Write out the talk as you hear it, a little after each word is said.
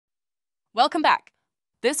Welcome back.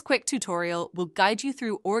 This quick tutorial will guide you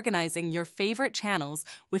through organizing your favorite channels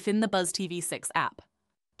within the BuzzTV 6 app.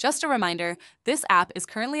 Just a reminder, this app is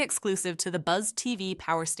currently exclusive to the BuzzTV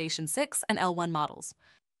PowerStation 6 and L1 models.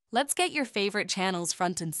 Let's get your favorite channels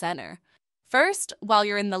front and center. First, while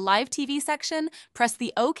you're in the LiveTV section, press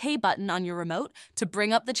the OK button on your remote to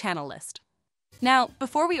bring up the channel list. Now,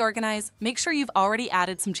 before we organize, make sure you've already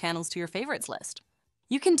added some channels to your favorites list.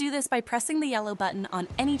 You can do this by pressing the yellow button on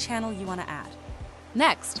any channel you want to add.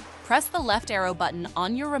 Next, press the left arrow button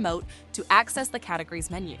on your remote to access the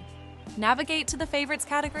categories menu. Navigate to the favorites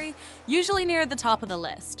category, usually near the top of the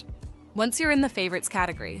list. Once you're in the favorites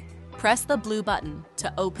category, press the blue button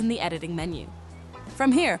to open the editing menu.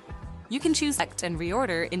 From here, you can choose select and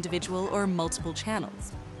reorder individual or multiple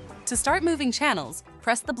channels. To start moving channels,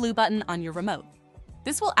 press the blue button on your remote.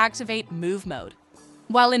 This will activate Move Mode.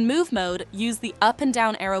 While in Move Mode, use the up and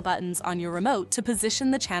down arrow buttons on your remote to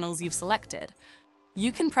position the channels you've selected.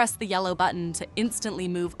 You can press the yellow button to instantly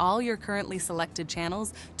move all your currently selected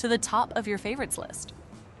channels to the top of your favorites list.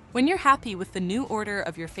 When you're happy with the new order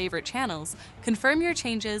of your favorite channels, confirm your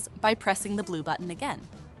changes by pressing the blue button again.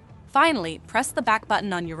 Finally, press the back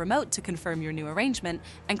button on your remote to confirm your new arrangement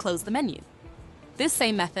and close the menu. This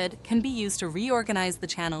same method can be used to reorganize the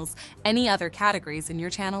channels any other categories in your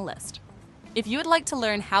channel list. If you would like to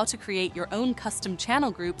learn how to create your own custom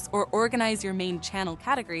channel groups or organize your main channel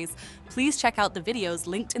categories, please check out the videos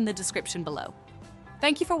linked in the description below.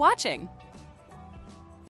 Thank you for watching!